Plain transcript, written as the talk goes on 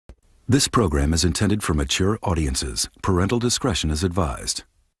This program is intended for mature audiences. Parental discretion is advised.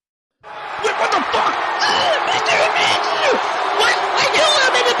 Wait, what the fuck? Mr. Emmanuel! What? I knew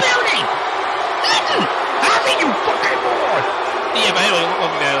I'm in the building! How can you fucking moron? Yeah, but anyway,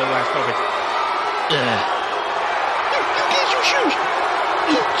 welcome to the last topic. You get your shoes!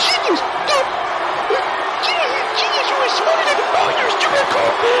 You genius! Don't! Genius, you were smarter than all your stupid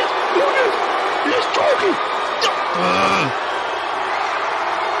carpet! He's talking!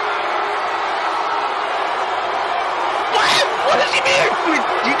 What does he mean?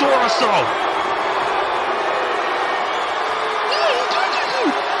 He told us so. Yeah, he told you so.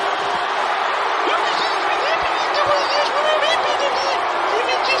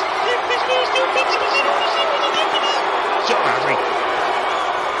 So, Harry.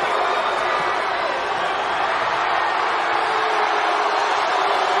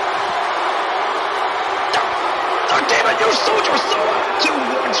 Oh, damn it, you sold your soul out too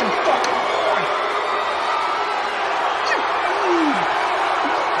once, you fucking moron.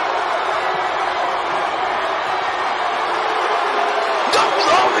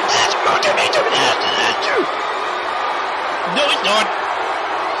 No, it's not.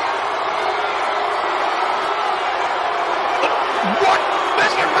 What?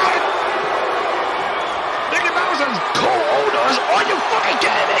 Mickey Mouse? Mickey Mouse and co-owners? Are you fucking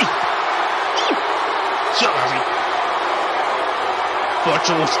kidding me? Shut up, Harry.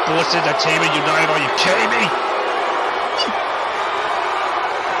 Virtual Sports Entertainment United, are you kidding me?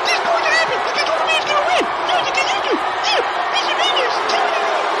 This is going to happen because your man's going to win. No, you can do. Mr. Minions, tell me.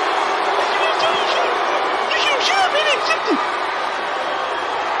 Mr. Minions, tell me shit. You should shut up and accept it.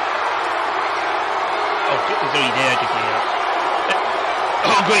 Oh, it's only there, I can see that.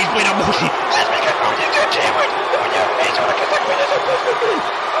 Oh, great, he's playing a monkey. Let's make it monkey to Jayward. No, no, he's on a cassette with us supposed to be.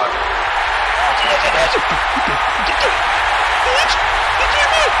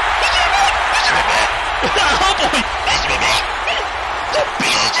 Oh boy! It's me! The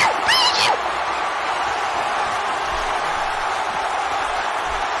beat you!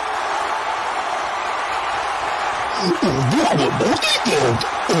 What a monkey dog!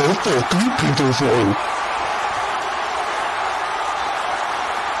 Oh, fucking pitiful!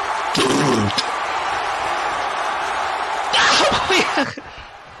 Dude!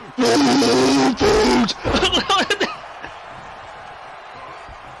 Oh, dude!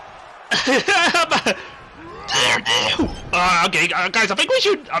 Okay, guys, I think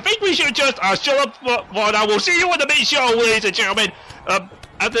we should just shut up for now. We'll see you on the main show, ladies and gentlemen.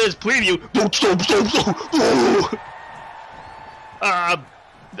 After this preview. Don't stop! Oh.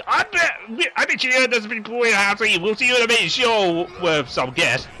 I bet you this has been quite happy. We'll see you on the main show with some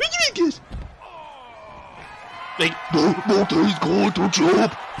guests. What do you mean guests? Like, no, he's going to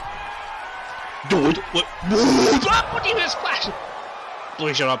jump. Dude, what? What do you mean splash?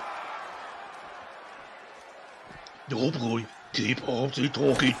 Please shut up. No, boy, keep on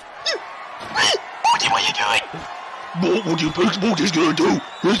talking. What are you doing? What do you think Smokey's gonna do?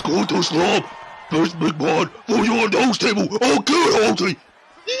 He's going to slam. First big man for your nose table. Oh, good, Halsey.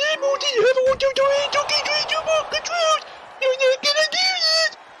 Yeah, Morty, you ever want to do it? Okay, great, you more controls. You're not gonna do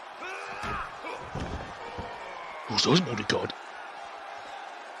it. Who's those Morty God?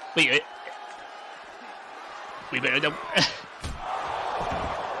 Wait, we better know.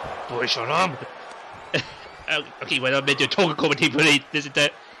 Boy, shut up. Okay, well, I'm meant to talk comedy, but this is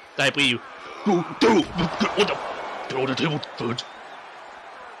that I believe you. What the? Get on the table first.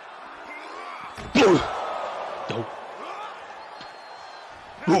 No. No.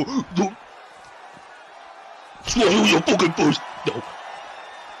 Swallow your fucking first. No.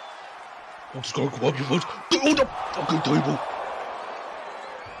 I'm just gonna grab you first. Get on the fucking table.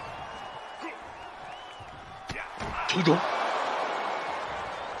 Take it.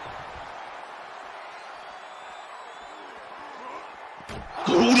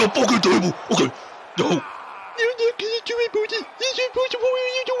 Get on the fucking table. Okay. No. You're not gonna do it, Morty. This is possible for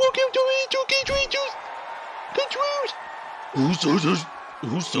you to walk out to it. Okay, controls. Who says this?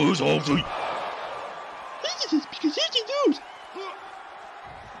 Who says Halsey? This is because he knows.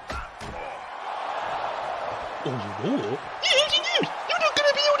 Oh, you know? Yeah, he knows. You're not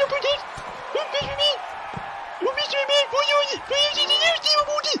gonna be able to protect. Oh, Mr. Man. Oh, Mr. Man, for you to use the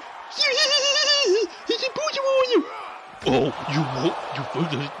Morty. It's impossible for you. Oh, you think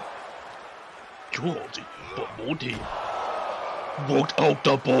this? Halsey, but Morty walked out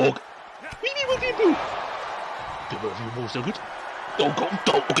the bog. We need more people. Give it a few more seconds. Don't.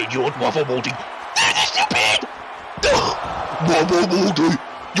 Okay, you're not for Morty. That's stupid. Mama Morty,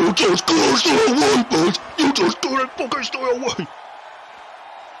 you just gotta stay away, bud. You just gotta fucking stay away.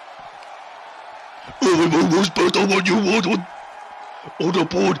 Everyone was better when you wanted. on the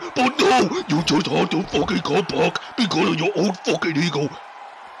board, but no, you just had to fucking come back because of your own fucking ego.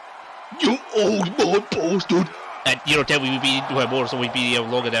 You old man bastard. And you don't tell me we'd be doing more, so we'd be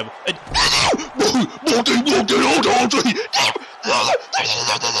longer than... Morty, walked it out, Audrey!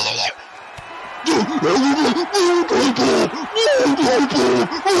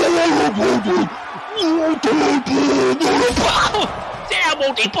 Damn,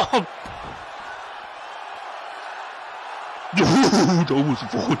 multi-bomb! That was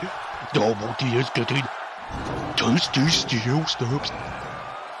fun. Now Morty is getting tasty steel stabs.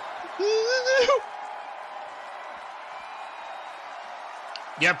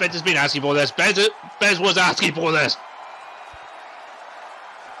 Yeah, Bez has been asking for this. Bez was asking for this.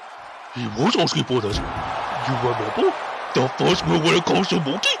 He was asking for this. You remember? The first one when it comes to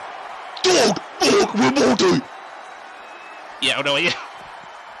Morty? Don't fuck with Morty! Yeah, I know, yeah.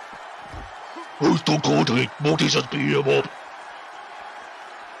 I still can't hate. Morty's just beat him up.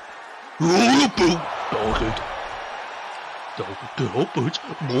 Oh, boo! Dog it. Get up, bitch.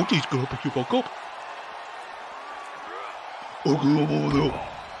 Morty's gonna pick you back up. Okay, I'm over there.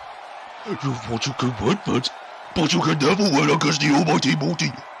 You thought you could win, bitch, but you can never win against the almighty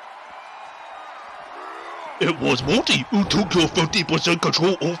Morty. It was Morty who took your 50%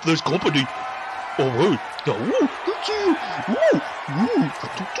 control of this company. Alright, now, let's see.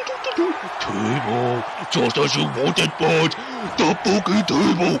 Table, just as you wanted, bud. The fucking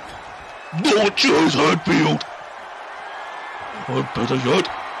table. Not just Hatfield. And better yet,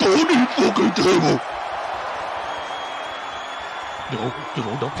 Bonnie fucking table. No, get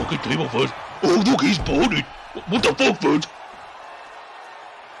on that fucking table first. Oh, look, he's boarded. What the fuck, Vince?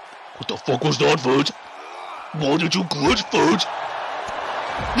 What the fuck was that, Vince? Why did you glitch, Vince?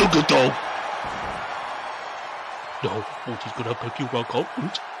 Look at that. No, Morty's gonna pick you back up,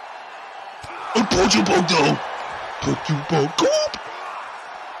 Vince. And put you back down. Pick you back up.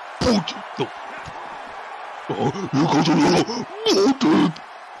 Put you... No. Oh, here goes another Morty.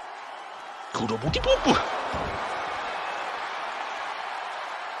 Go to Morty Pumper.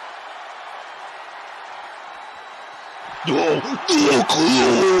 No, look,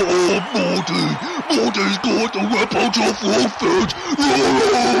 Morty! Morty's got to rip out your forehead!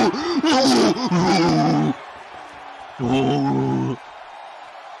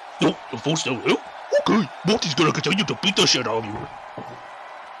 No, the phone's still here? Okay, Morty's gonna continue to beat the shit out of you.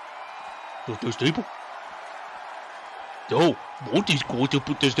 There's this table. No, Morty's going to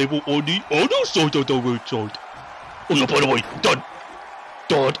put this table on the other side of the red side. Oh yeah, by the way, that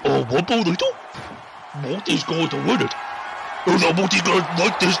one ball later, Morty's going to win it. Oh no, Morty's gonna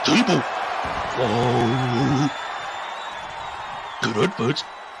like this table. Oh. Get in, Vince.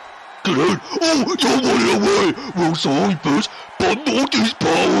 Get in. Oh, you're running away. Well, sorry, Vince, but Morty's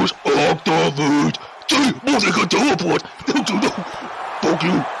powers activate. See, Morty can teleport. No. Fuck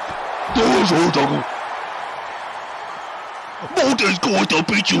you. That was all double. Morty's going to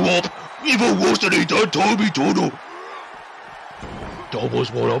beat you up. Even worse than he did Tommy Turner. That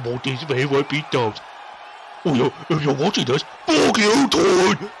was one of Morty's favorite beatdowns. Oh yeah, if you're watching this, fuck you,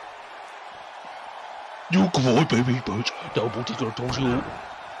 Todd! You cry, baby bitch. Now Morty's gonna toss you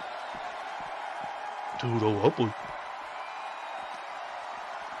to the upward.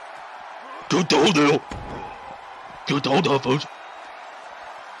 Get down there! Get down there, bitch!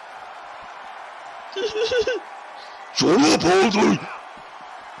 Shut up, Audrey!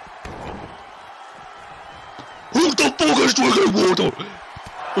 Who the fuck is drinking water?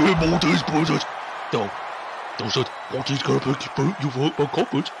 In Morty's presence. No. Does it? Morty's gonna pick you up my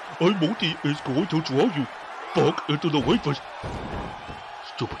confidence, and Morty is going to draw you back into the wafers.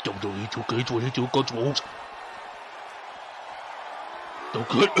 Stupid WWE2K22 controls. Now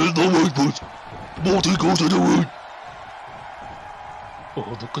get in the wafers. Morty goes in the ring.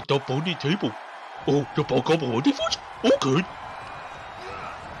 Oh, look at that funny table. Oh, you're back up on defense? Okay.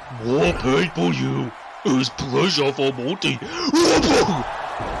 More pain for you is pleasure for Morty.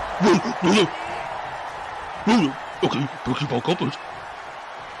 No. Okay, pick you back up, Vince.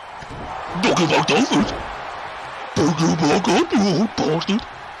 Knock you back down, Vince. Pick you back up, you old bastard.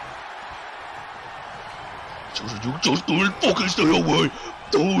 So you just couldn't fucking stay away.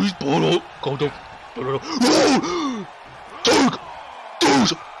 Oh, he's brought up. Calm down. No. Take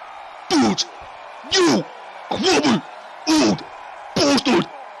those boots. You grubby old bastard.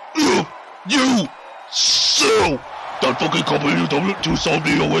 If you sell that fucking company to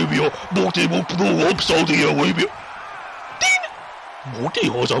Saudi Arabia, Morty will blow up Saudi Arabia. Then Morty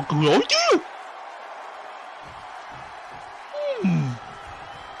has a good idea.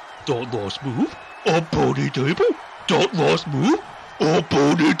 That last move, a pony table. That last move, a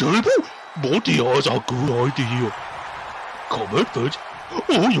pony table. Morty has a good idea. Come on, Fudge.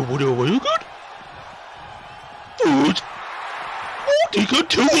 Oh, you want to away again? Fudge. Morty can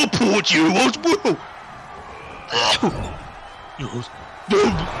teleport you as well. Yes. No.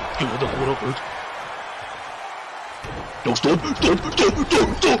 Get the water, Fudge. No, stop. No,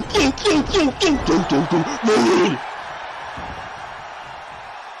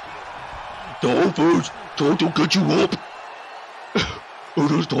 Fudge. Time to get you up.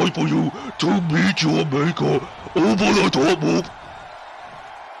 It is time for you to meet your maker over the top rope.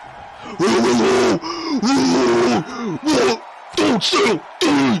 Don't sell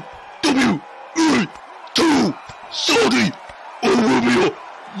W-E-2 Saudi Arabia.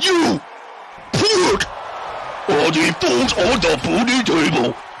 You put all the balls on the booty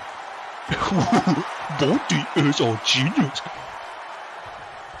table. Monty is a genius.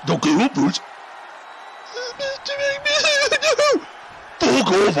 Now get up, Bruce.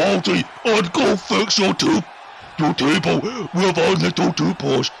 Fuck off, Monty, and go fix your tube. Your table with a little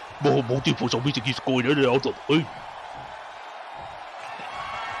toothbrush. Monty, for some reason, he's going in and out of the way.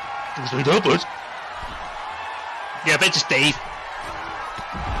 You say that, Buzz? Yeah, that's Steve.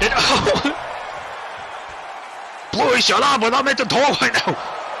 Please shut up, we're not meant to talk right now.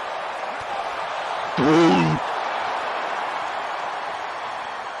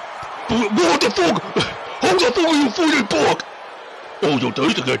 What the fuck? How the fuck are you fighting back? Oh, you're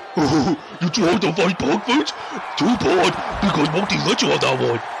dead again. You tried to fight back, Vince? Too bad, because Monty let you on that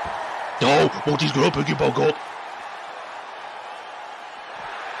one. Now, Monty's gonna pick you back up.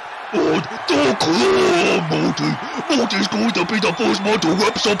 On the claw, Monty. Monty's going to be the first one to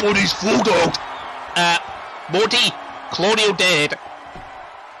rip somebody's throat out. Morty, Claudio dead.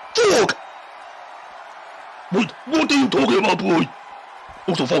 Fuck! What are you talking about, boy?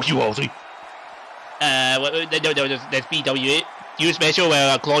 What the fuck you, Halsey? No, that's BWA. You special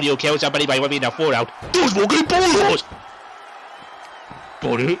where Claudio kills somebody by whipping their throat out. Those fucking bullets!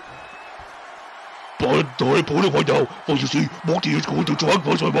 But don't pull it right now, for you see, Monty is going to try and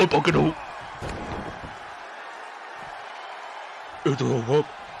punch my mouth back out. It's all up.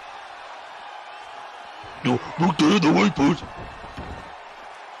 No, look there, the white birds.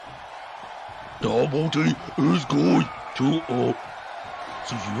 Now Monty is going to,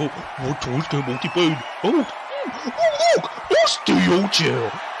 see you, what toys can Monty find? Oh, look, a steel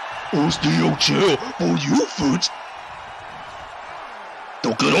chair. A steel chair for you, Fritz.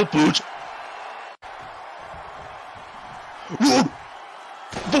 Don't get up, Fritz. Run!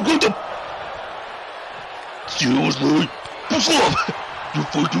 Forget them! Seriously? What's up? You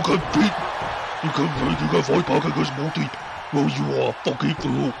think you can beat? You can fight back against Monty? Well, you are a fucking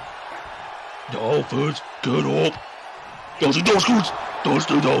fool. Now, Fritz, get up. That's good. Don't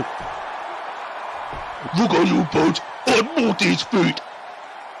stay down. Look at you, birds, on Monty's feet.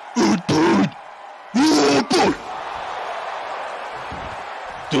 Good bird. Good bird.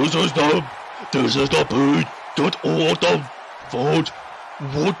 This is the bird that Autumn found.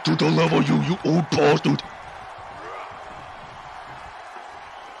 Want to deliver you old bastard.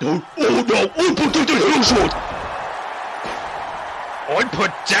 No, unprotected hair shot.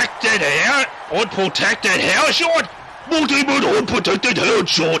 Unprotected hair? Unprotected hair shot? Monty meant unprotected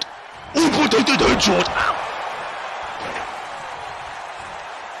headshot. Unprotected headshot.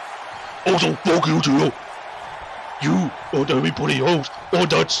 Also, fuck you, Gio. You and everybody else on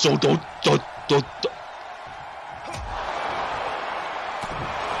that so don't.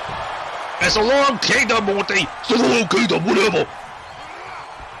 It's a long kingdom, Monty. It's a long kingdom, whatever.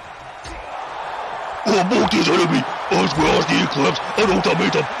 Oh, Monty's enemy, as well as the Eclipse and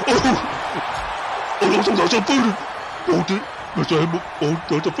Ultimatum. And also there's a food. Monty, there's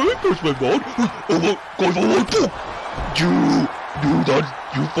a food, there's my man. Oh, going for one book. You knew that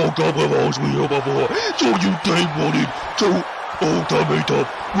you fucked up with us we here before, so you came running to Ultimatum.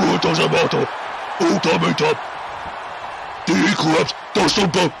 Well, it doesn't matter. Ultimatum. The Eclipse, the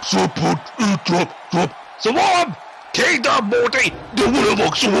super, drop. Swarm! Kingdom, Monty! The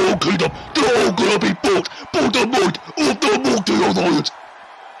whatever Swarm Kingdom, they're all gonna be bought by the might of the Multi-Alliance.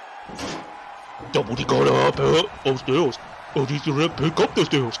 Somebody got up here upstairs. And he's gonna pick up the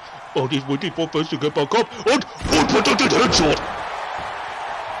stairs. And he's waiting for Fence to get back up. And unprotected headshot.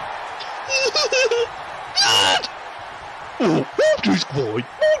 Oh, Monty's fine.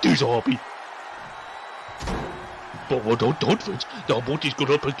 Monty's happy. But we're not done, Fence. Now Monty's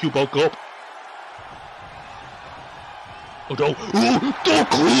gonna pick you back up. Oh no. Oh, the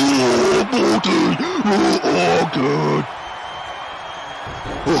claw, Monty. Oh, good.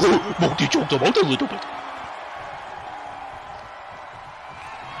 Oh, Monty choked him out a little bit.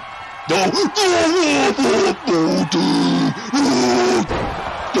 No, Monty.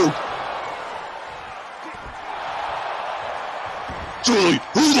 No. Sorry,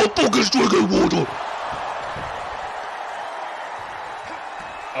 who the fuck is drinking water?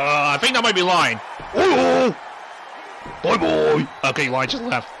 I think that might be Line. Hello! Bye-bye! Okay, Line just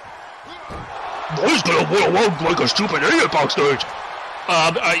left. Line's gonna run around like a stupid idiot backstage!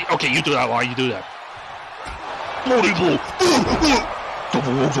 Okay, you do that, Line, you do that. Bloody ball!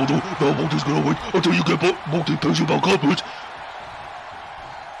 Double wrongs on do. Now Monty's gonna wait until you get Monty picks you back up, bitch.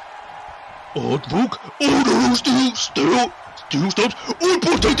 Hard book, order steel stops,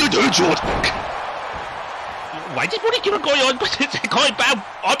 unprotected headshot! Why did Monty keep on going on about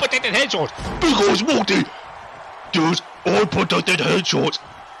unprotected headshot? Because Monty does unprotected headshots.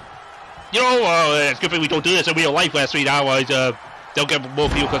 You know, it's a good thing we don't do this in real life last 3 hours. They'll get more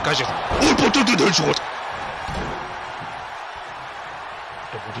people concussions. Unprotected headshot!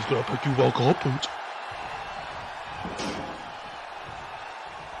 Nobody's gonna pick you back up, bitch.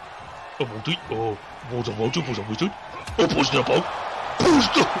 Monty, was around you for some reason. Push the boat. Push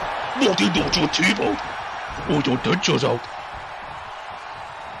the... Monty, don't you T-boat. Or your dentures out.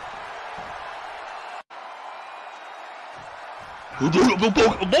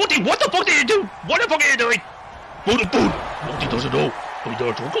 Monty, what the fuck did you do? What the fuck are you doing? Monty doesn't know. We're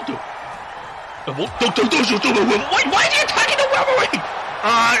not talking to. Why are you attacking the referee?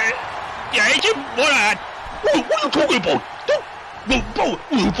 Yeah, Agent, what are you talking about? What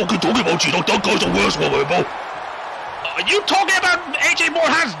are you fucking talking about, Gino? That guy's the worst one, bro. Are you talking about AJ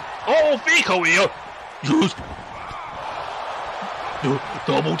Moore-Han's vehicle here? Yes.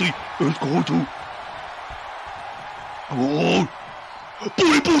 Now, Monty is going to... Go on.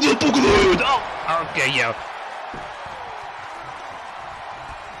 Pull that fucking head! Oh, okay, yeah.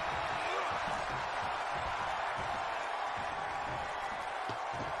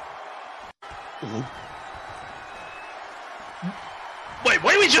 Wait,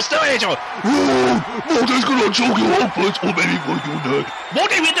 why are we just still here, Joe? Monty's gonna choke you out, bitch, or maybe break your neck.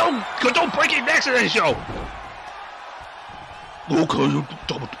 Monty, we don't break your necks in this show. Okay, you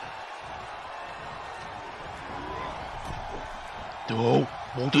damn it. No,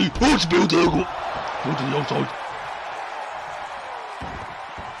 Monty, let's build there. Go to the outside.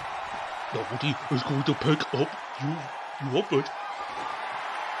 Now, Monty is going to pick up you up, bitch.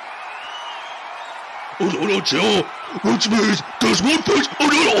 Oh no, Joe, which means there's one punch,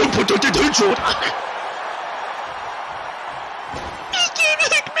 another unprotected headshot.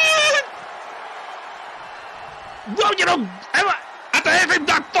 Well, you know, after everything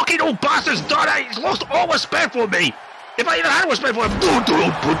that fucking old bastard's done, he's lost all respect for me. If I even had respect for him. Another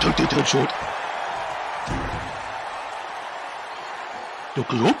unprotected headshot. Now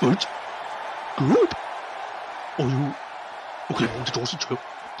get up, bitch. Get up. Are you... Okay, Monty doesn't chill.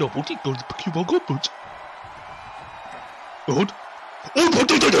 Now, Monty goes to pick you back up, bitch. And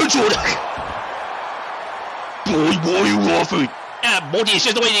unprotected headshot! Boy, why are you laughing? Monty, it's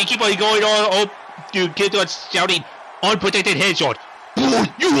just the way you keep on going on. You keep on shouting unprotected headshot. Boy,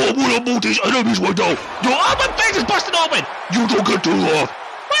 you are one of Monty's enemies right now. My face is busted open. You don't get to laugh.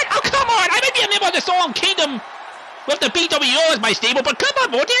 What? Oh, come on. I may be a member of the song Kingdom with the BWO as my stable, but come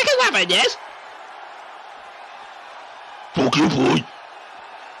on, Monty, I can laugh at this. Fuck you, boy.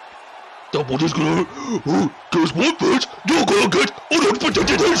 That Monty's gonna... guess what, bitch? You're gonna get an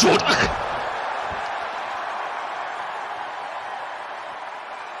unprotected headshot.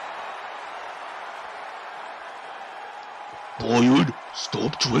 Brian,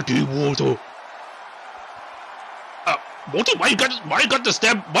 stop drinking water. Monty, why you got the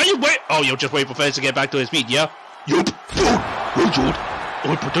stem? Why you wait? Oh, you're just waiting for Fez to get back to his feet, yeah? Yup. Headshot.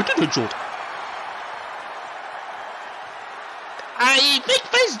 Unprotected headshot. I think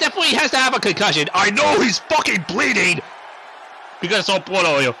Fez definitely has to have a concussion. I know he's fucking bleeding. Because it's all blood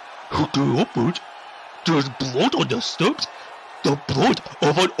on you. Okay, upwards. There's blood on the steps. The blood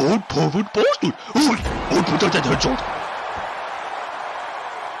of an old pervert bastard. Unprotected headshot.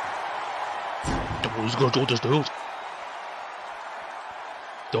 He's gonna go this stairs.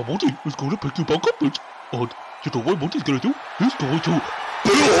 Now Monty is gonna pick you back up, bitch. And you know what Monty's gonna do? He's going to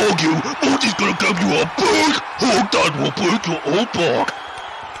hug you. Monty's gonna give you a big hug that will break your old back.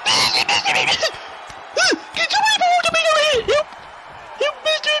 Get away from me! You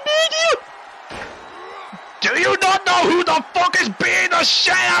Mr. Media! Do you not know who the fuck is being the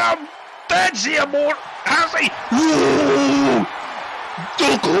shit out of Feds here, more? How's he?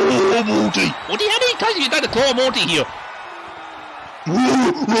 The Claw Monty! Monty, how many times have you done the Claw Monty here?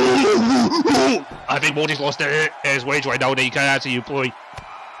 I think Monty's lost his wage right now and he can't answer you, boy. Give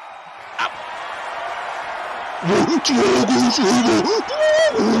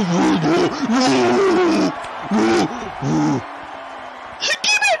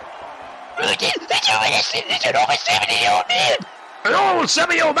it! Did you listen? It's an over 70-year-old man! Oh, some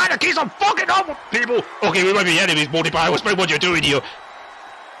of you mannequins are fucking up people. Okay, we might be enemies, Morty, but I respect what you're doing here.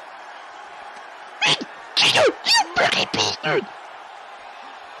 You bloody bastard.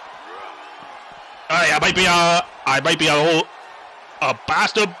 I might be a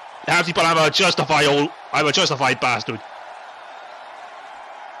bastard, Halsey, but I'm a justified bastard.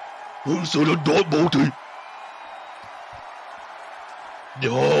 Who said it not, Morty?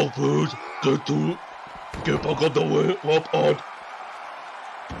 No, first, get back up the way, up on.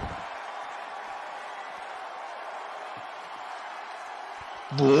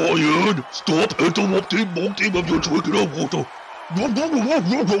 Ryan, stop interrupting Morty when you're drinking our water. What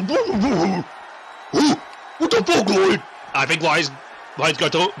the fuck, Ryan? I think Ryan's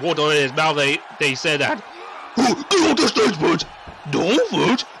got water in his mouth. They said that. Get on the stage, Vince. No,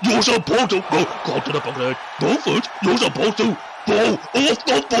 Vince, you're supposed to go to the fucking. No, Vince, you're supposed to go off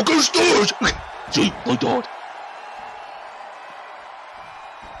the fucking stage. See, like that.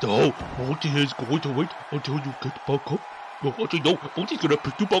 No, Morty is going to wait until you get back up. No, actually, no, Morty's gonna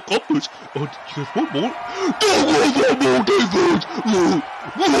pick you back up, Vince. And just one more. Don't go for Morty, Vince. No,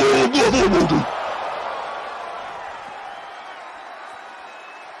 Morty.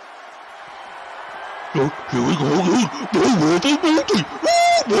 No, here we go again. No, more for Morty.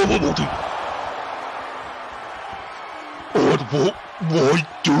 More for Morty. And why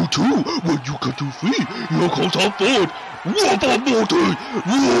do two when you can do three? Here comes our fourth. More for Morty.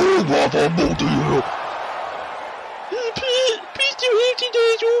 More for Morty here. Please do it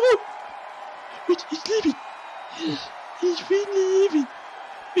today, over. He's leaving. He's really leaving.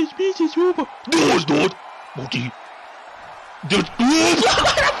 Which means it's over. No, it's not. Morty. Just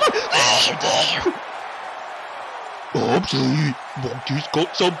Obviously, Morty's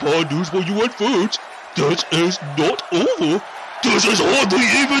got some bad news for you at first. This is not over. This is hardly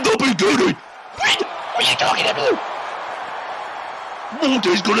even the beginning. What are you talking about?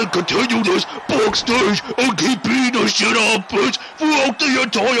 Morty's gonna continue this backstage and keep beating the shit out of Vince throughout the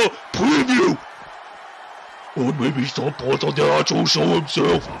entire preview. Or maybe some parts of the actual show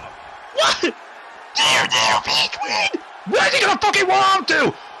himself. What? There, Vince, win! Where's he gonna fucking want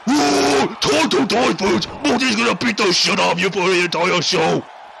to? Oh, time to die, Vince! Morty's gonna beat the shit out of you for the entire show!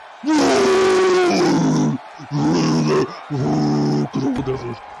 Get over there,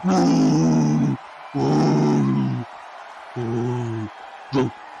 Vince.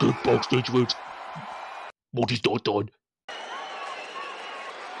 Get backstage, Vince. Morty's not done.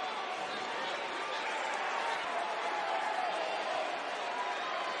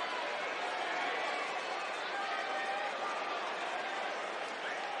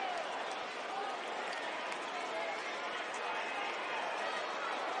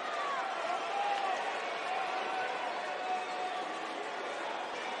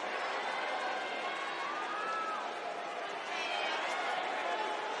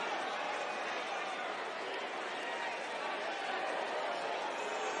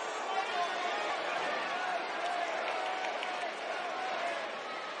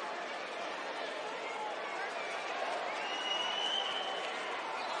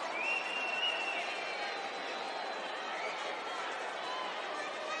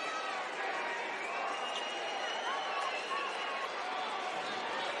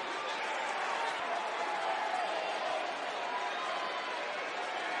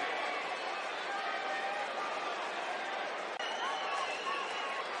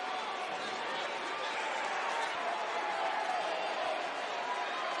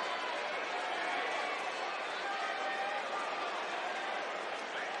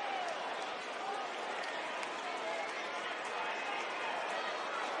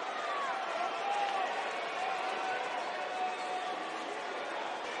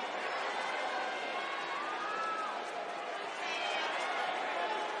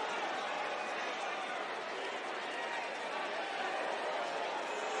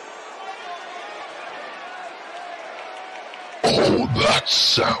 Oh, that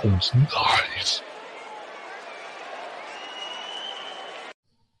sounds nice.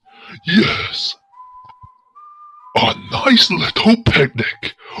 Yes. A nice little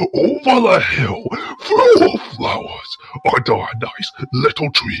picnic over the hill full of flowers under a nice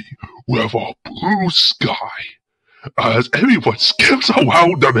little tree with a blue sky as everyone skips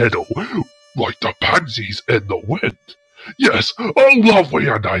around the middle like the pansies in the wind. Yes, a lovely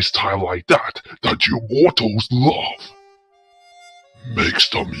and nice time like that you mortals love. Makes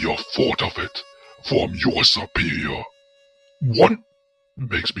them your thought of it from your superior. One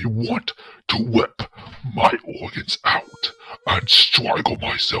makes me want to whip my organs out and strangle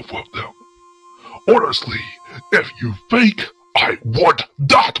myself with them. Honestly, if you think I want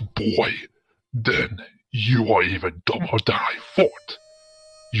that boy, then You are even dumber than I thought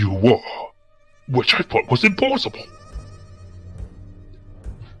you were, which I thought was impossible.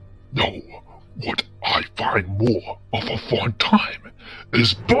 No, what I find more of a fun time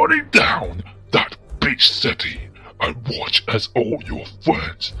is burning down that big city and watch as all your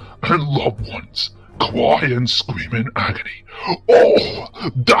friends and loved ones cry and scream in agony. Oh,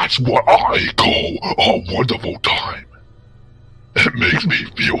 that's what I call a wonderful time. It makes me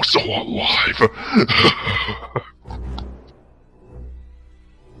feel so alive.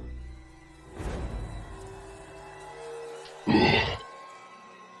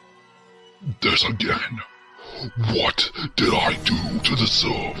 This again. What did I do to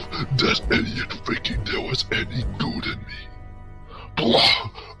deserve this idiot thinking there was any good in me? Blah,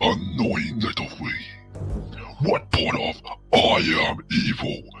 annoying little flea. What part of I am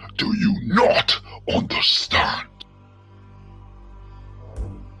evil do you not understand?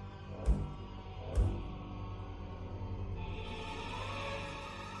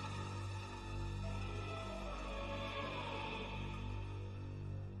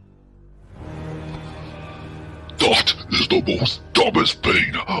 That is the most dumbest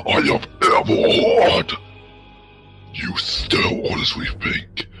thing I have ever heard! You still honestly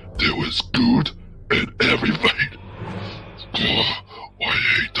think there is good in everything? I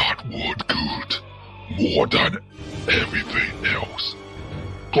hate that word good more than everything else.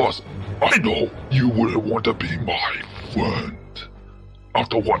 Plus, I know you wouldn't want to be my friend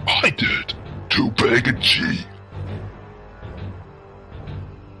after what I did to Big and G.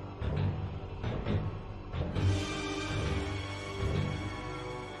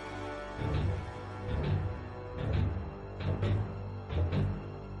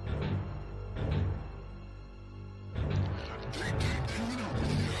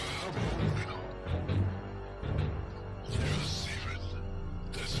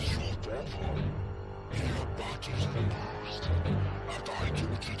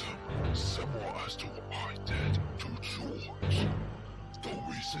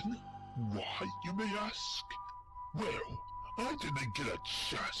 Why, you may ask? Well, I didn't get a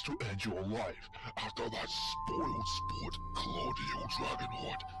chance to end your life after that spoiled sport Claudio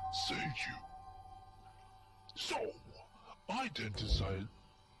Dragonheart saved you. So, I then decided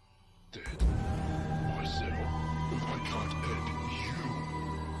myself if I can't end you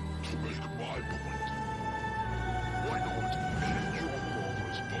to make my point. Why not end your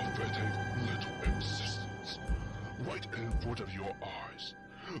brother's pathetic little existence right in front of your eyes?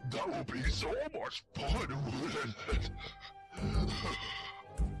 That will be so much fun, wouldn't it?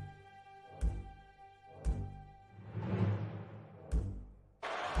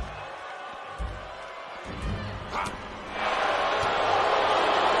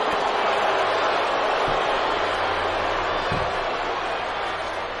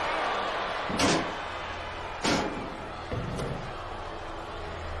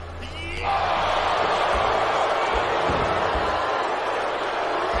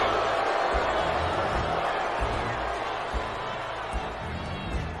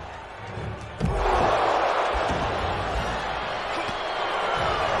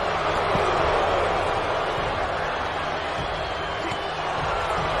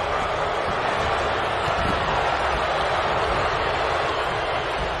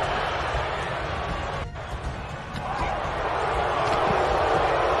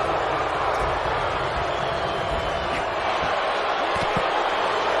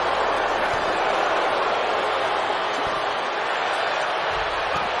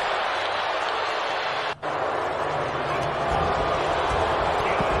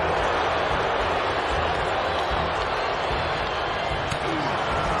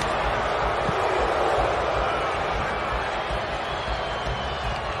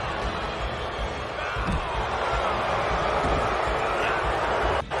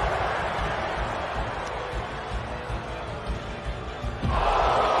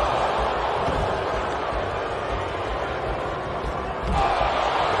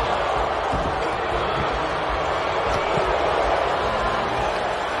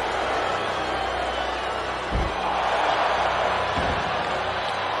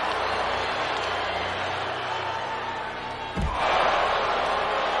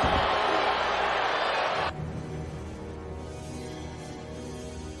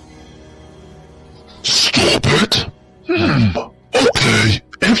 Okay,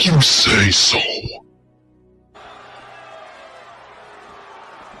 if you say so.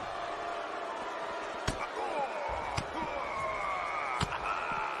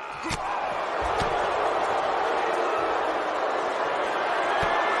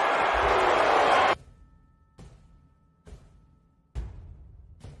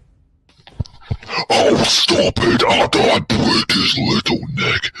 Oh, Stop it after I break his little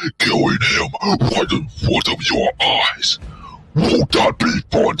neck, killing him right in front of your eyes. Won't that be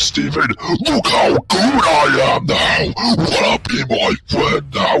fun, Stephen? Look how good I am now! Wanna be my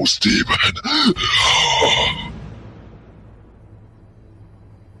friend now, Stephen?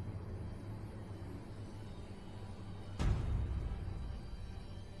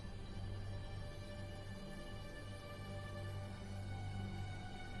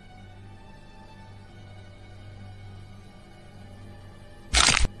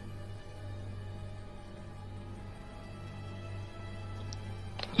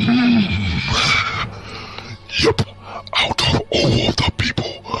 Yep, out of all of the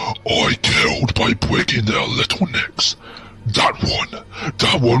people I killed by breaking their little necks,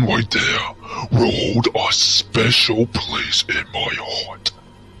 that one right there will hold a special place in my heart.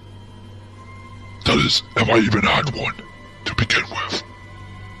 That is, if I even had one to begin with.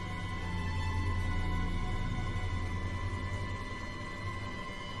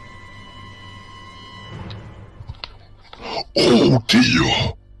 Oh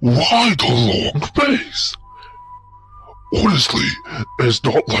dear, why the long face? Honestly, it's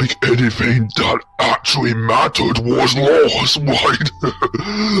not like anything that actually mattered was lost, right?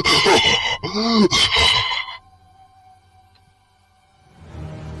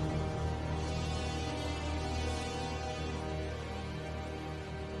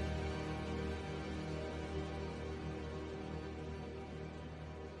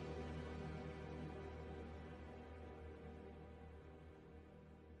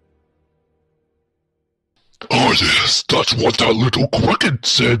 Oh yes, that's what that little cricket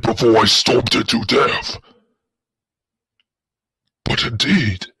said before I stomped it to death. But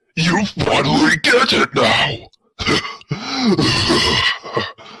indeed, you finally get it now!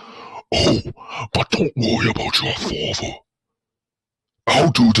 Oh, but don't worry about your father.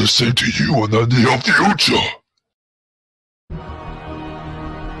 I'll do the same to you in the near future.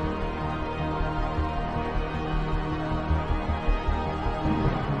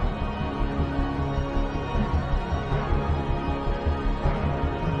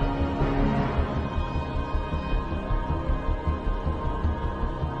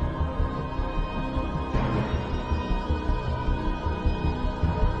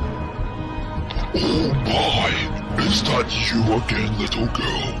 Oh my, is that you again, little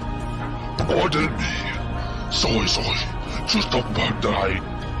girl? Pardon me. Sorry. Just the fact that I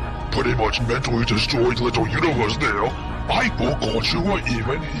pretty much mentally destroyed little universe there, I forgot you were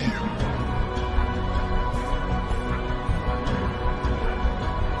even here.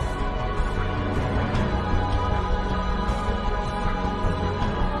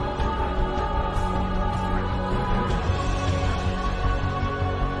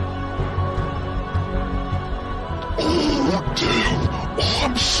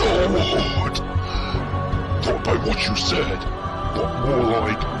 I'm so hurt. Not by what you said, but more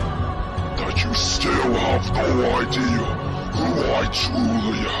like that you still have no idea who I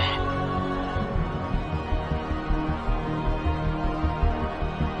truly am.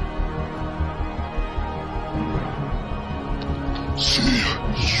 See,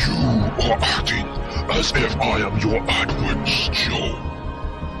 you are acting as if I am your Adwin's Joe.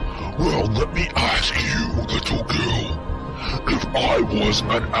 Well, let me ask you, little girl. If I was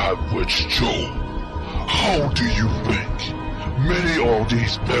an average Joe, how do you think many of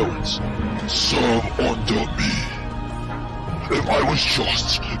these parents serve under me? If I was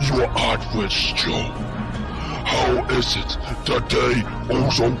just your average Joe, how is it that they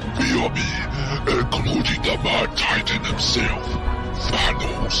also fear me, including the Mad Titan himself,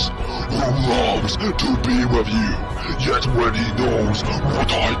 Thanos, who loves to be with you, yet when he knows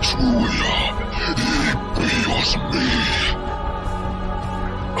what I truly am, he fears me.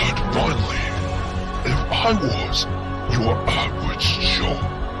 And finally, if I was your average Joe,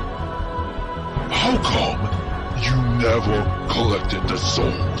 how come you never collected the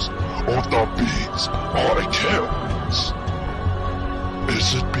souls of the beings I killed?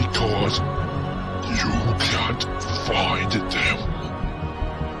 Is it because you can't find them?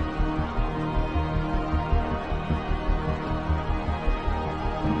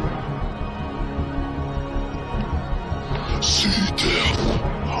 See, Death,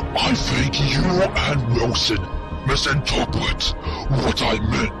 I think you and Wilson misinterpret what I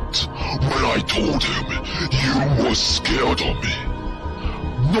meant when I told him you were scared of me.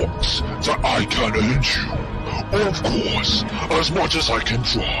 Not that I can end you. Of course, as much as I can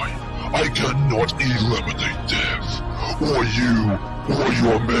try, I cannot eliminate Death, or you, or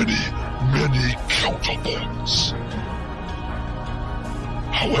your many counterparts.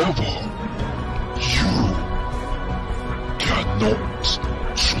 However, you cannot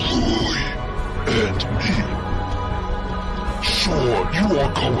truly end me. Sure, you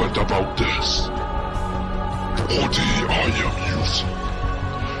are correct about this. Body I am using.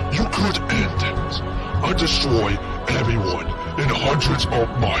 You could end it and destroy everyone in hundreds of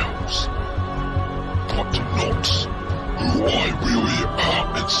miles. But not who I really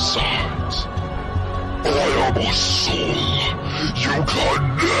am inside. I am a soul you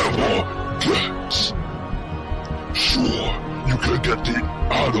can never get. Sure, you can get the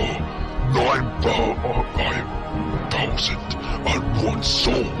other 9,001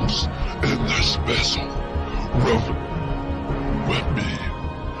 souls in this vessel with me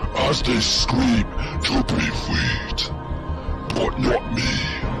as they scream to be freed, but not me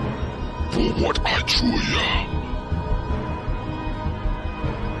for what I truly am.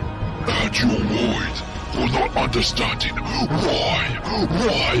 And you're worried for not understanding why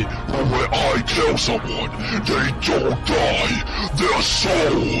when I kill someone, they don't die, their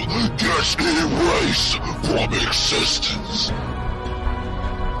soul gets erased from existence.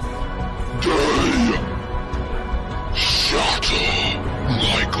 They shatter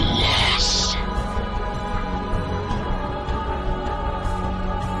like glass.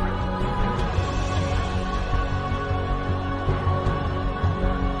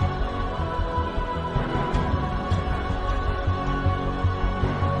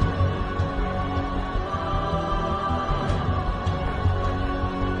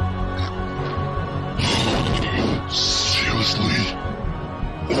 Seriously?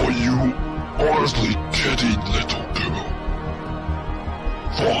 Are you honestly kidding, little girl?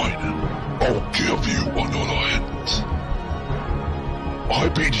 Fine, I'll give you another hint.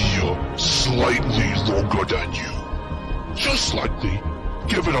 I've been here slightly longer than you. Just slightly,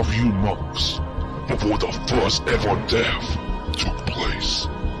 given a few months before the first ever death took place.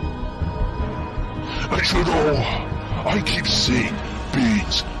 And you know, I keep seeing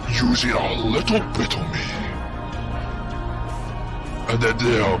beings using a little bit of me. And then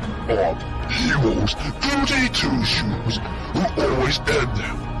there are heroes, goody two-shoes, who always end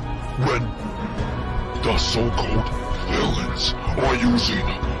them when the so-called villains are using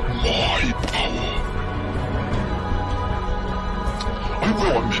my power. I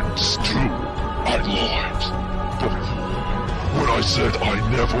will admit, too, I lied before when I said I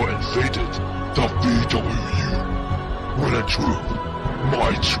never invaded the VWU, when in truth,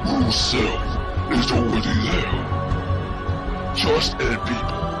 my true self is already there. Just in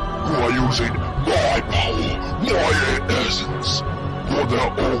people who are using my power, my essence, for their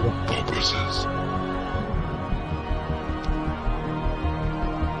own purposes.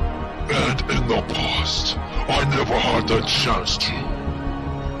 And in the past, I never had the chance to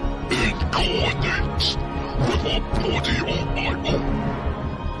incarnate with a body of my own.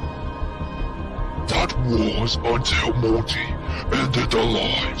 That was until Morty ended the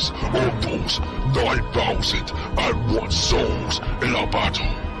lives of those 9,001 souls in a battle.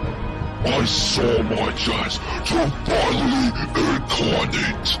 I saw my chance to finally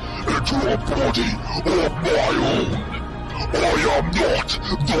incarnate into a body of my own. I am not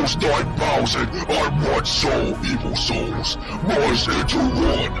those 9,001 soul evil souls merged into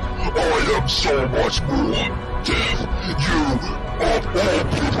one. I am so much more. Death, you of all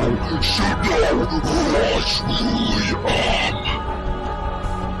people should know who I truly am.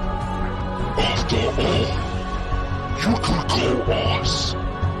 After all, you could call us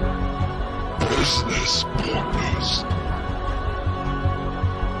business partners.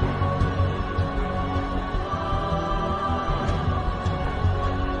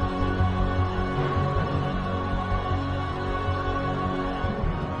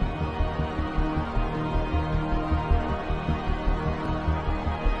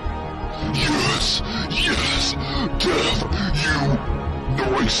 Yes, Dev, you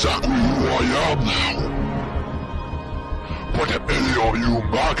know exactly who I am now. But if any of you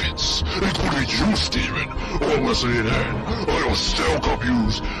maggots, including you, Steven, are listening in, and are still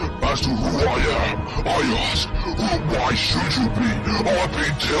confused as to who I am, I ask, why should you be? I've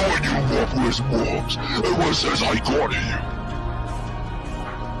been telling you worthless worms ever since I got here.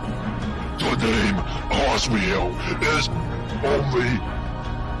 The name Osriel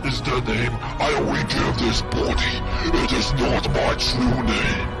is the name I only give this body. It is not my true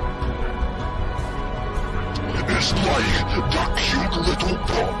name. It's like the cute little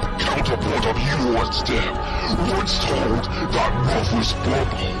pup counterpart of yours, Step, once told that ruthless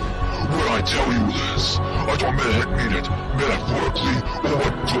bubble. When I tell you this, I don't mean it metaphorically, or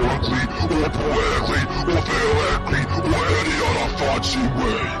rhetorically, or poetically, or theoretically, or any other fancy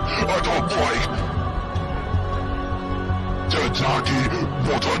way. I don't like Tataki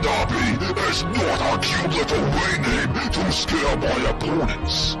Watanabe is not a cute little way name to scare my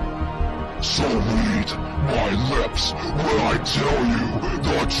opponents. So read my lips when I tell you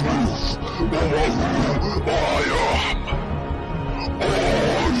the truth about who I am.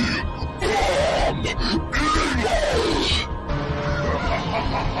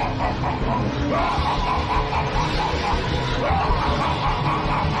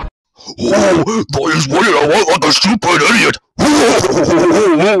 Oh, that is running around like a stupid idiot.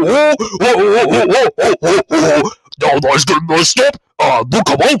 Now that's gonna stop. Look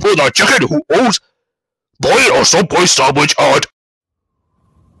out for the chicken who owns the Subway sandwich ad.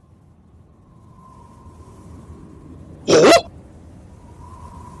 Oh?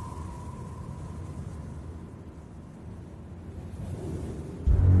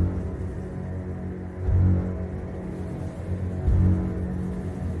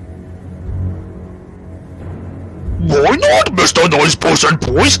 Why not, Mr. Nice Person,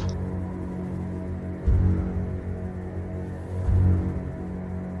 boys?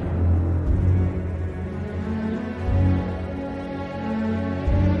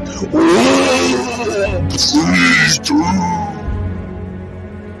 Oh, please do.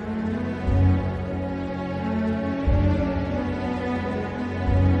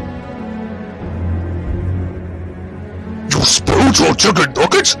 You spilled your chicken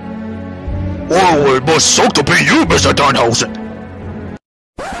nuggets? Oh, it must suck to be you, Mr. Danhausen.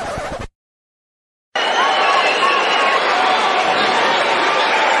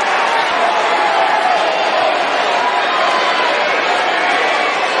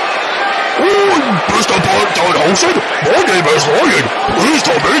 Oh, Mr. Danhausen, my name is Ryan. Pleased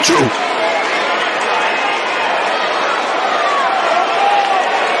to meet you.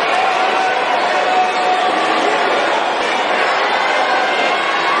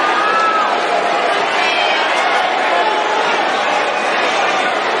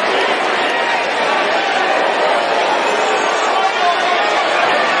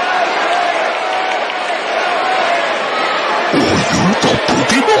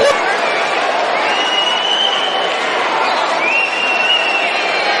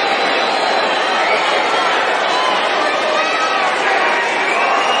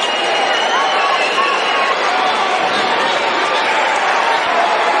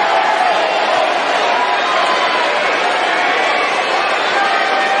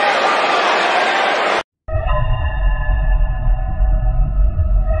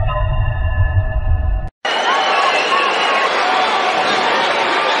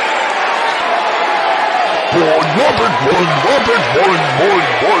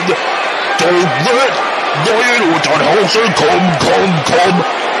 Run. Don't let Ryan or Danhausen come.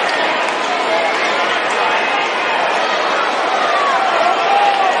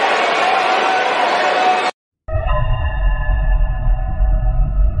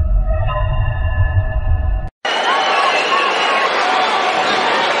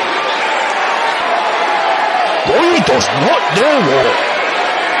 Ryan does not know war.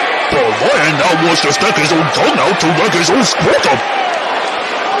 But Ryan now wants to stick his own tongue out to lick his own scrotum.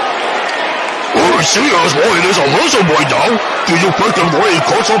 See as Ryan is a lizard right now. Do you think if Ryan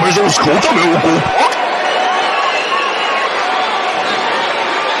cuts up his own scrotum it will go pop?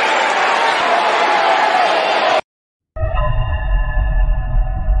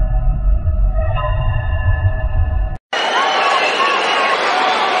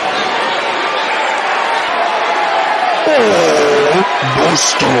 Oh,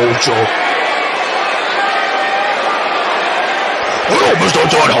 nostalgia. Hello, Mr.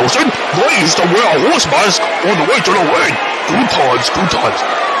 Danhausen. I used to wear a horse mask on the way to the ring. Good times.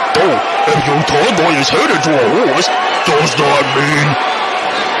 Though, if you turn Ryan's head into a horse, does that mean...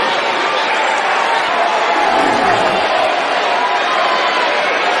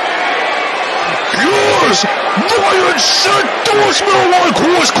 Yes! Ryan's shit does smell like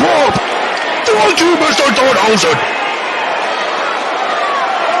horse crap! Thank you, Mr. Danhausen!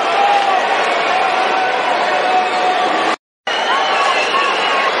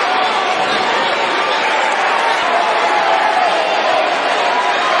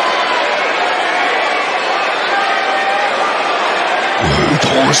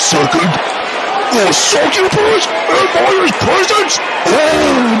 Wait a second. The succubus in Maya's presence? Oh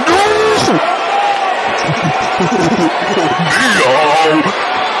no! Meow!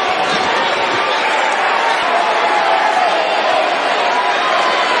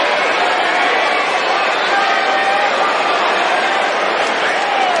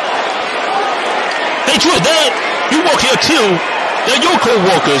 Hey, true that! You work here too! They're your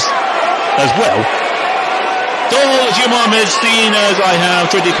co-workers as well. Though as your mom has seen as I have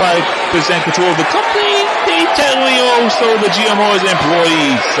 25% control of the company, they technically also the GMO's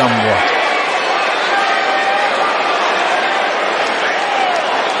employees somewhat.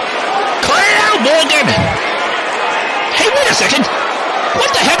 a second!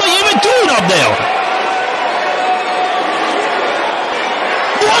 What the heck are you even doing up there?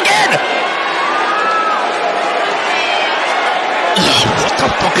 Morgan! What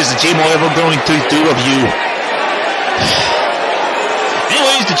the fuck is the GMO ever going to do of you?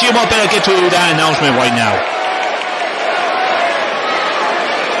 Anyways, the GMO better get to that announcement right now.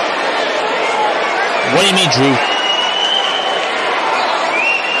 What do you mean, Drew?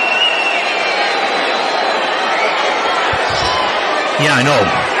 Yeah, I know.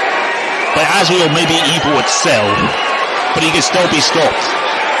 But Azrael may be evil itself, but he can still be stopped.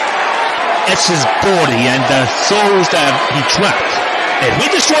 It's his body and the souls that he trapped. If we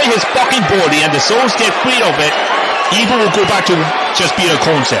destroy his fucking body and the souls get free of it, evil will go back to just being a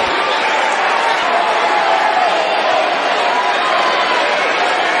concept.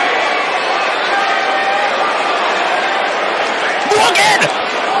 Morgan!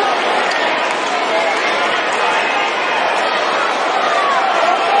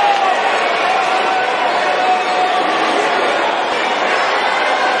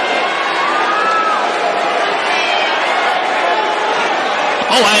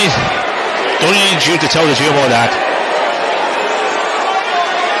 Alright, don't need you to tell the GMO that.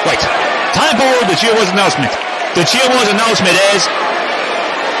 Right, time for the GMO's announcement. The GMO's announcement is...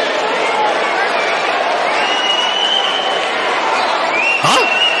 Huh?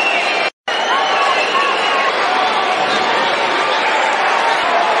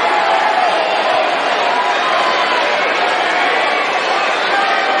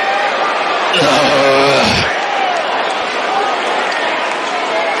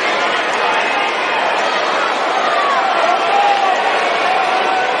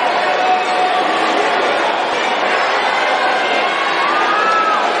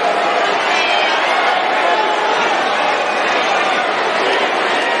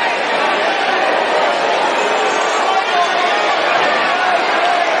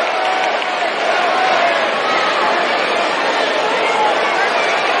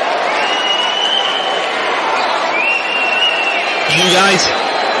 You guys,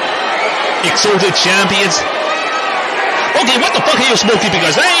 exalted champions. Okay, what the fuck are you smoking?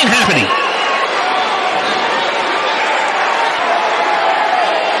 Because that ain't happening.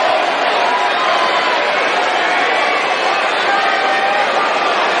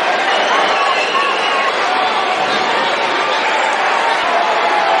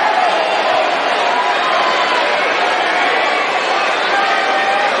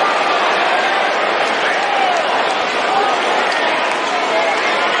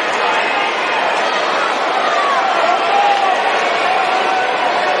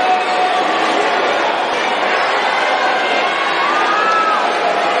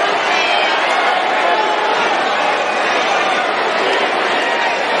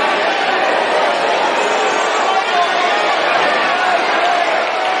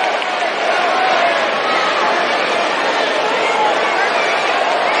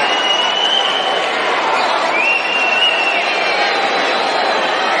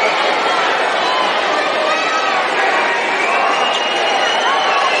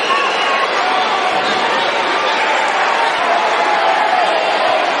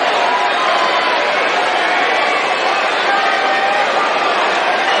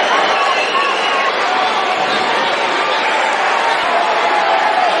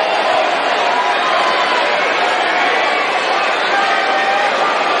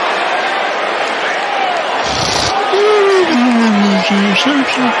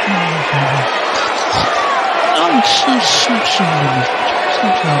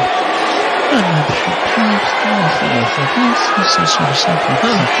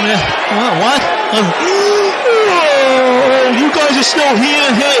 What? You guys are still here?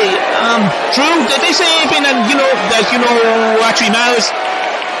 Hey, Drew, did they say anything that, actually matters?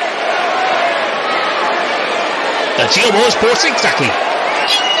 The GMO Sports, exactly.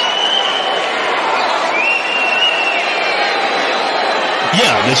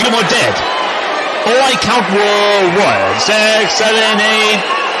 Yeah, the GMO dead. All I count were, 6, 7, 8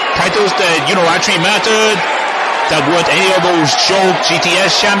 titles that, actually mattered, that weren't any of those joke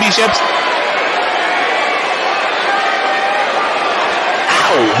GTS championships.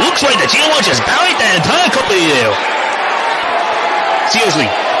 Ow, looks like the GMO just buried the entire company there.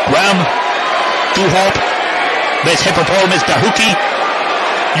 Seriously, Graham, Duhop, Miss Hippopotamus Bahuki,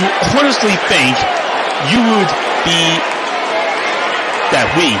 you honestly think you would be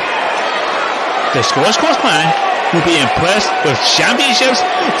that we, the Scores Course Clan, will be impressed with championships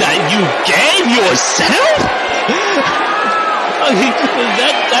that you gave yourself?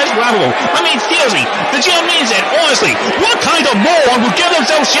 That's laughable. I mean, seriously, the GM means it. Honestly, what kind of moron would give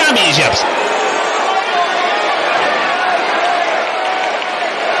themselves championships?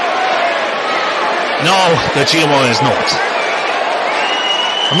 No, the GMO is not.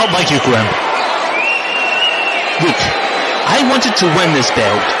 I'm not like you, Graham. Look, I wanted to win this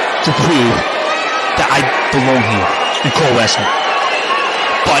belt to prove that I belong here in core wrestling.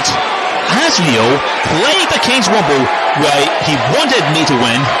 But Asriel played the King's Rumble where he wanted me to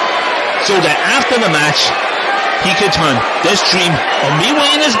win, so that after the match, he could turn this dream of me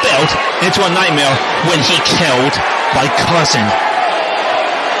winning his belt into a nightmare when he killed my cousin,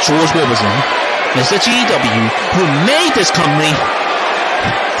 George Wilson, Mr. GEW, who made this company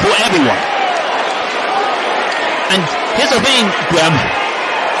for everyone. And here's the thing, Graham.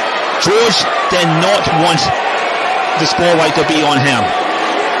 George did not want the spotlight to be on him.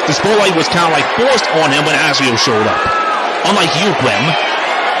 The spotlight was kind of like forced on him when Asriel showed up. Unlike you, Graham,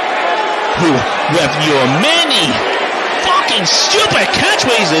 who, with your many fucking stupid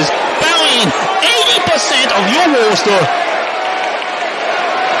catchphrases, bowing 80% of your roster,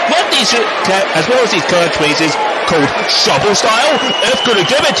 with these, as well as these catchphrases called shovel style, F gonna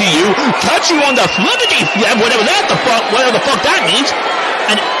give it to you, catch you on the flippity flip, whatever the fuck that means.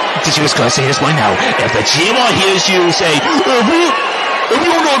 And did you just gonna say this right now? If the GMR hears you say, if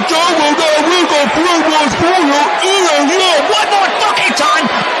you're not done with that, we're gonna play one for you, one more fucking time,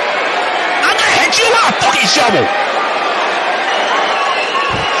 I'm gonna hit you with a fucking shovel.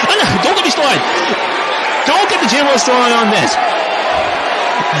 And don't get me started. Don't get the GMR started on this.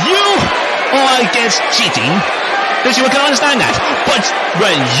 You are against cheating, because you can understand that. But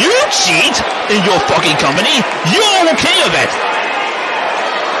when you cheat in your fucking company, you're okay with it.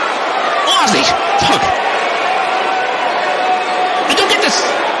 Honestly, fuck. I don't get this.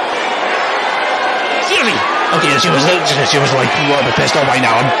 Seriously. Okay, she was like rather pissed off right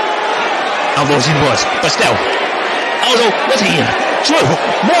now. Although she was, but still. Also, listen here. True,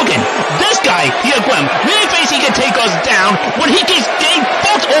 Morgan, this guy here, Graham, really thinks he can take us down when he gets getting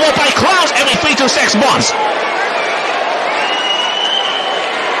fucked over by clowns every 3 to 6 months.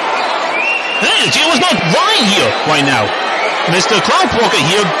 Hey, the was not lying here right now. Mr. Clownwalker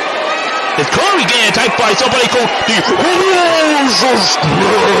here is currently getting attacked by somebody called the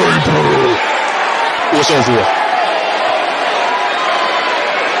Subscriber. Or so forth.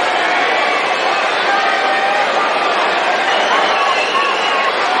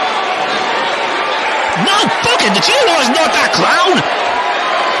 No, fuck it, the GMO is not that clown!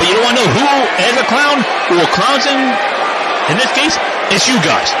 But you don't want to know who is a clown, or clowns in this case? It's you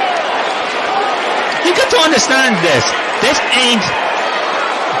guys. You got to understand this. This ain't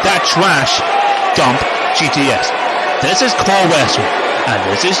that trash dump GTS. This is core wrestling, and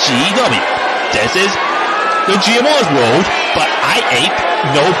this is GEW. This is the GMO's world, but I ain't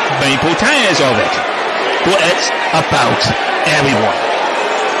no main protagonist of it. But it's about everyone.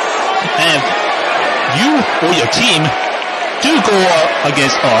 And if you or your team do go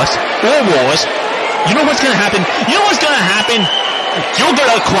against us or wars, you know what's gonna happen? You know what's gonna happen? You're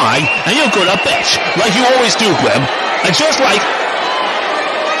gonna cry and you're gonna bitch like you always do, Graham. And just like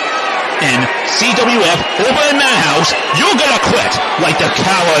in CWF over in Madhouse, you're gonna quit like the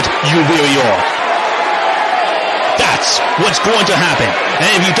coward you really are. That's what's going to happen. And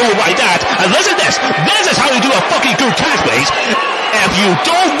if you don't like that, and listen to this, this is how you do a fucking good catchphrase. If you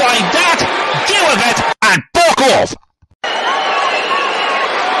don't like that, deal with it and fuck off.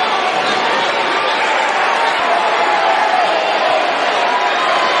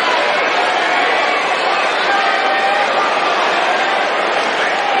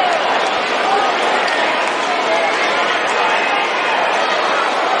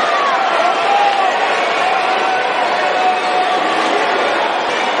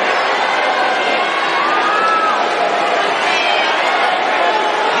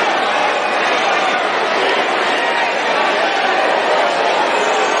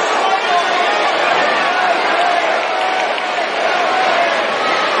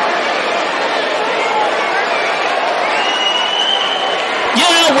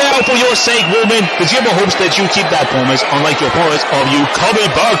 For your sake, Roman, the GMO hopes that you keep that promise, unlike your promise of you coming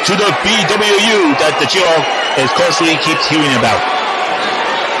back to the BWU that the GMO is constantly keeps hearing about.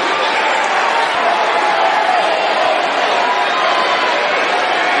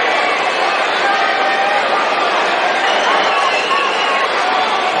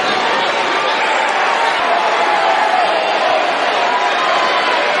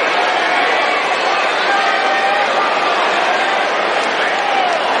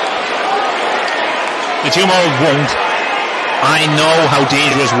 The GMO won't. I know how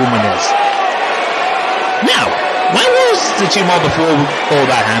dangerous Woman is. Now, where was the GMO before all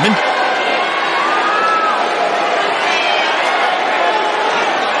that happened?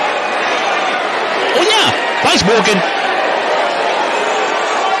 Oh yeah, thanks Morgan.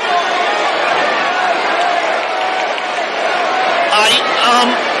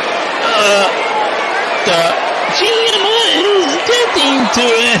 The GM is attempting to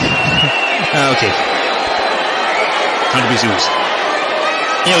okay. Time to be serious.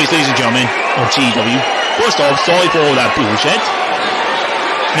 Anyways, ladies and gentlemen of GEW, first off, sorry for all that bullshit.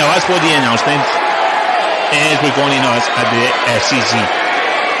 Now, as for the announcement, as we're going in us at the FCC,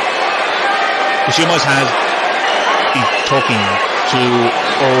 the GMs has been talking to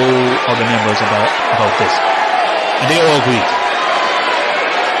all other members about this, and they all agreed.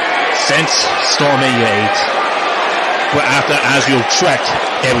 Since Starmania 8, we're after Azrael tracked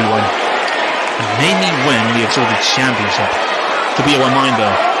everyone and made me win the Exalted Championship to be a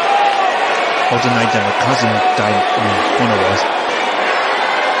reminder of the night that my cousin died in front of us.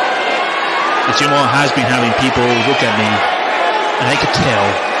 The gym has been having people look at me, and I could tell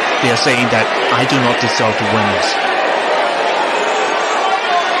they are saying that I do not deserve to win this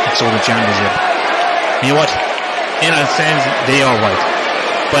Exalted Championship. You know what? In a sense, they are right.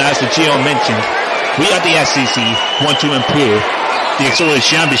 But as the GM mentioned, we at the SCC want to improve the Exalted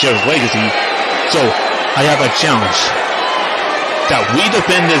Championship's legacy, so I have a challenge that we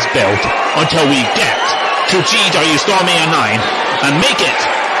defend this belt until we get to GEW Starmania 9 and make it.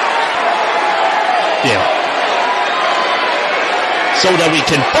 Yeah. So that we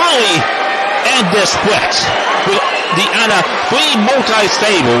can finally end this threat with the other 3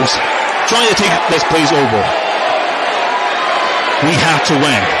 multi-stables trying to take this place over. We have to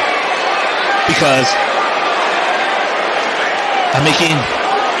win, because I'm making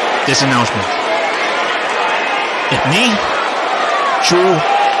this announcement. If me, Drew,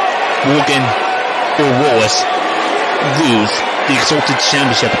 Morgan, or Wallace lose the Exalted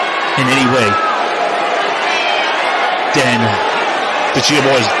Championship in any way, then the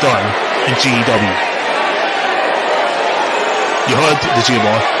GMR is done in GEW. You heard the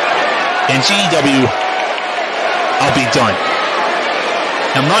GMR. In GEW, I'll be done.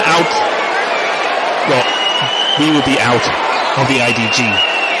 I'm not out. Well, we will be out of the IDG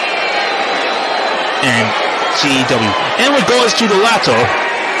and GEW. In regards to the latter,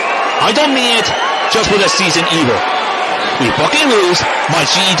 I don't mean it just for the season either. We fucking lose, my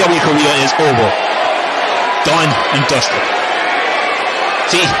GEW career is over. Done and dusted.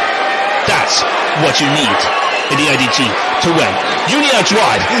 See, that's what you need in the IDG to win. You need a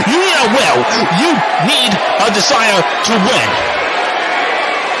drive. You need a will. You need a desire to win.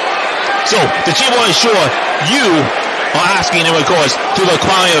 So, the GMO is sure you are asking in regards to the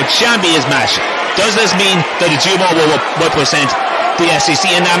Crown of Champions match. Does this mean that the GMO will represent the SEC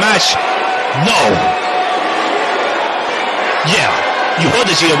in that match? No. Yeah, you heard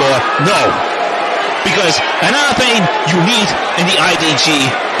the GMO. No. Because another thing you need in the IDG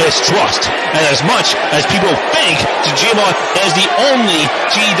is trust. And as much as people think the GMO is the only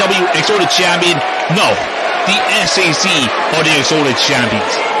GEW Exalted Champion, no. The SEC are the Exalted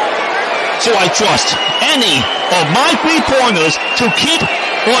Champions. So I trust any of my 3 partners to keep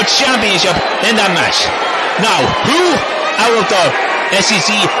our championship in that match. Now, who out of the SEC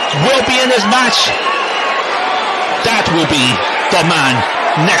will be in this match? That will be the man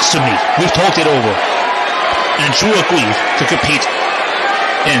next to me. We've talked it over. And Drew agreed to compete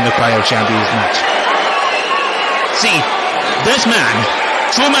in the Cryo Champions match. See, this man,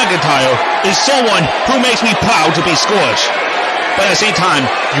 Drew McIntyre, is someone who makes me proud to be Scottish. But at the same time,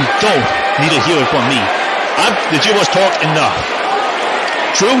 you don't need to hear it from me. The Jew was talked enough.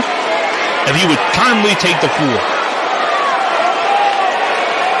 True? If you would kindly take the floor.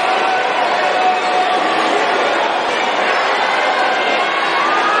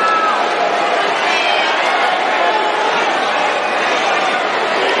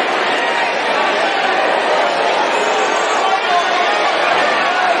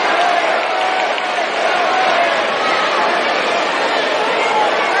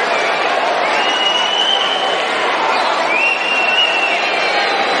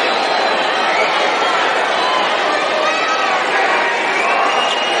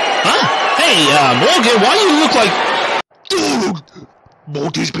 Morgan, why do you look like... Dude!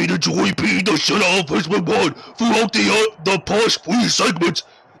 Morty's been enjoying being the center of Pittsburgh One throughout the past 3 segments.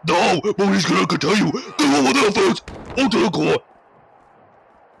 Now, Morty's gonna continue. Go over there first. Onto the car.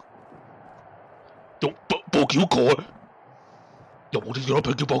 Don't bug your car. Now, Morty's gonna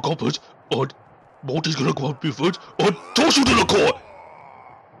pick you back up first. And Morty's gonna grab you first and toss you to the car.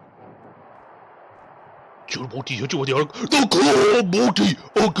 Should Morty hit you with the car, Morty!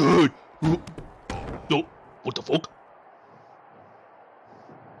 Okay. No, what the fuck?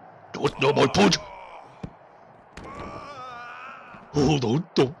 That's not my punch! Hold on,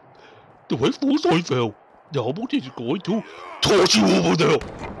 the way force I fell. Now what is going to toss you over there?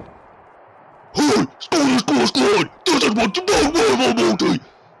 Hey, score! This This is what Monty.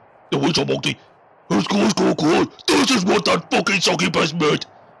 No, it's a Monty. Score. This is what that fucking succubus meant.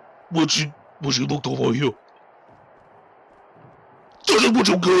 When she looked over here. This is what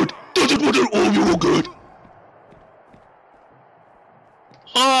you get. This is what you get.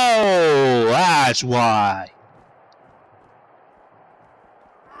 Oh, that's why.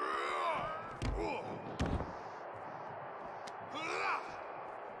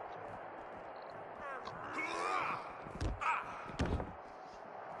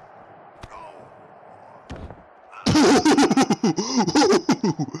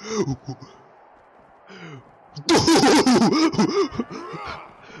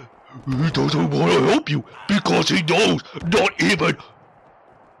 He doesn't want to help you because he knows not even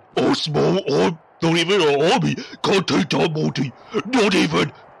a small arm, not even an army can take down Monty. Not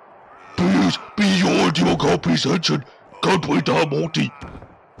even beings beyond your comprehension can take down Monty.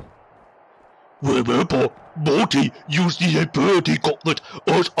 Remember, Monty used the Infinity Gauntlet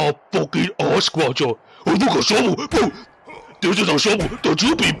as a fucking ass scratcher. Oh, look, a shovel! Bro, this is a shovel that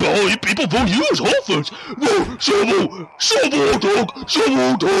you've been buying people for years, Hoffers! Whoa, shovel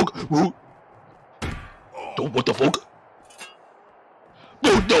dog! Whoa. Oh, what the fuck?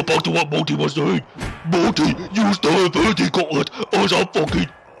 No, now back to what Monty was saying. Monty used the Infinity Gauntlet as a fucking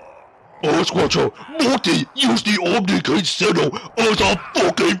ass scratcher. Monty used the Omnicade Center as a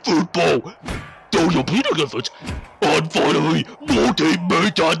fucking football. Though you're bleeding efforts. And finally, Monty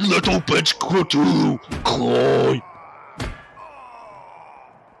made that little bitch cry.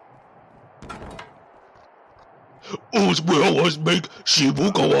 As well as make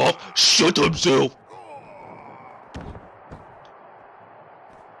Shibu go off, shit himself.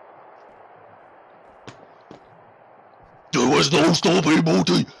 There was no stopping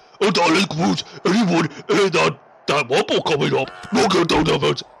Monty, and that includes anyone in that wobble coming up. Look at down the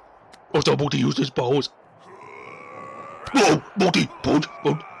vents. After Monty used his powers. Whoa, Monty, punch,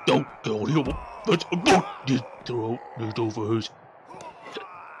 no, get on here, let's, no, you throw, there's no first.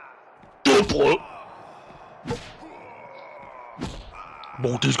 Don't fall.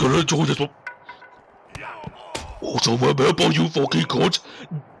 Monty's gonna enjoy this one. Also remember, you fucking cunts.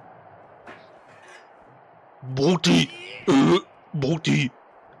 Monty.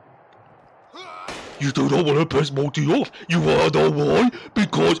 You do not want to piss Monty off. You wanna know why?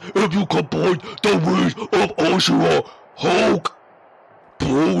 Because if you combine the ways of Ursula, Hulk,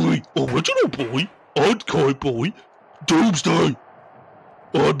 Broly, Original Boy, Unkind Boy, Doomsday,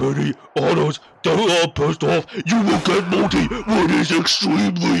 and many others that are pissed off, you will get Monty when he's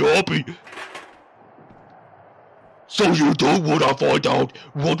extremely happy. So you don't wanna find out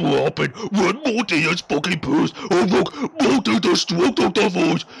what will happen when Monty is fucking pissed. Oh look, Monty destroyed the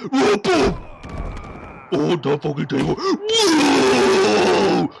voice. Boom! Oh, the fucking table.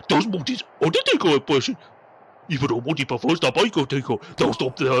 Whoa! That's Monty's Undertaker impression. Even though Monty prefers the Biker Taker, they'll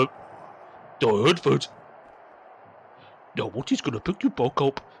stop the headphones. Now Monty's gonna pick you back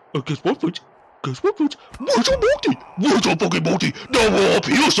up. And guess what, friends? Where's your Monty? Where's your fucking Monty? Now we're up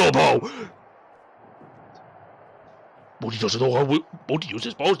here somehow. Monty doesn't know how Monty uses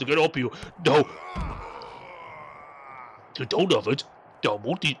his powers to get up here. Now, you don't have it. Now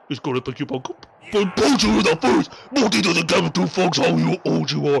Monty is gonna pick you back up. But punch you in the face! Monty doesn't give two fucks how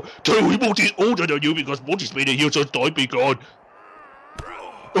old you are. Tell me Monty's older than you because Monty's been here since time began.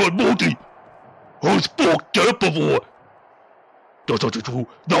 And Monty has fucked dead before. That's not true.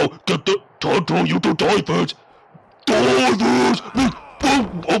 Now get the time for you to die first. Die first!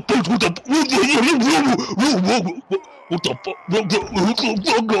 What the fuck? What the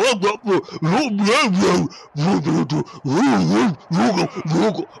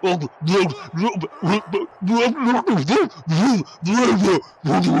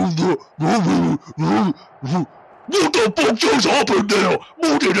fuck just happened there?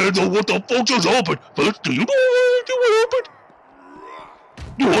 Monty didn't know what the fuck just happened. First, do you know what happened?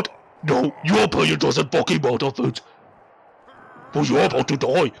 You know what? No, your opinion doesn't fucking matter, Vince. But you're about to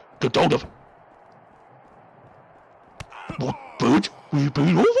die. Get down there. What, Vince? We've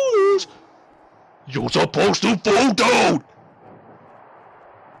been over this. You're supposed to fall down.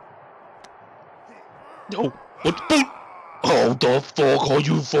 No, what? How the fuck are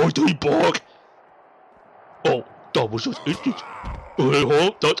you fighting back? Oh, that was just instant.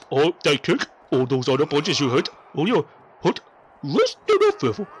 That kick. All those other punches you hit. Oh, yeah. Hit. Rest in the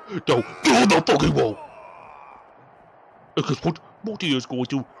feather. Now, get on the fucking wall. And guess what? Monty is going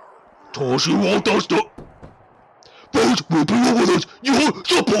to toss you out the stuff. But we'll be over this. You're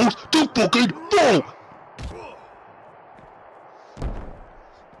supposed to fucking fall.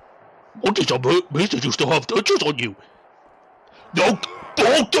 Monty's amazing you still have touches on you. Now,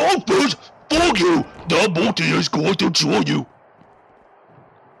 fall down, bitch. Fuck you! The multi is going to join you!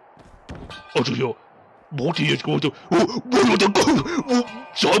 Oh, so yeah. Morty is going to. What are the go?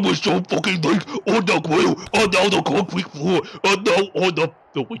 Simon's so fucking like on the grill, and now the concrete floor, and now on the.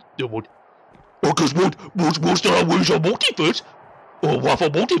 No, wait, never mind. Because we'll start with a multi first. Or waffle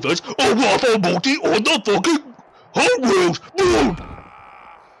multi first. Or waffle multi on the fucking hot wheels. Boom!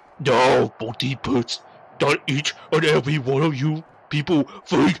 Now, multi puts that each and every one of you people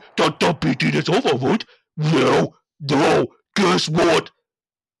think that the beating is over, right? Well, no, guess what?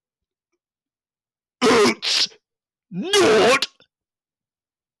 It's not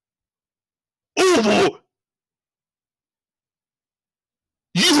over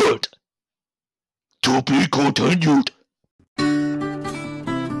yet. To be continued.